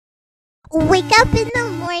Wake up in the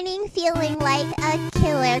morning feeling like a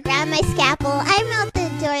killer. Grab my scalpel, I'm out the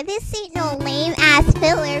door. This ain't no lame ass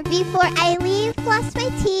filler. Before I leave, floss my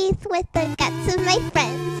teeth with the guts of my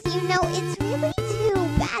friends. You know, it's really too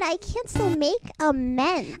bad I can't still make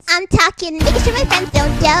amends. I'm talking, making sure my friends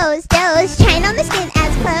don't doze. Trying on the skin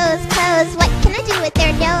as clothes. What can I do with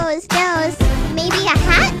their nose? Maybe a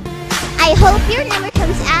hat? I hope your number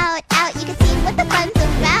comes out. You can see what the fun's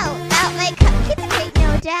about. My cupcakes are great,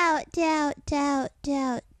 no doubt.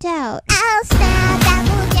 I'll snap that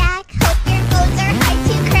will get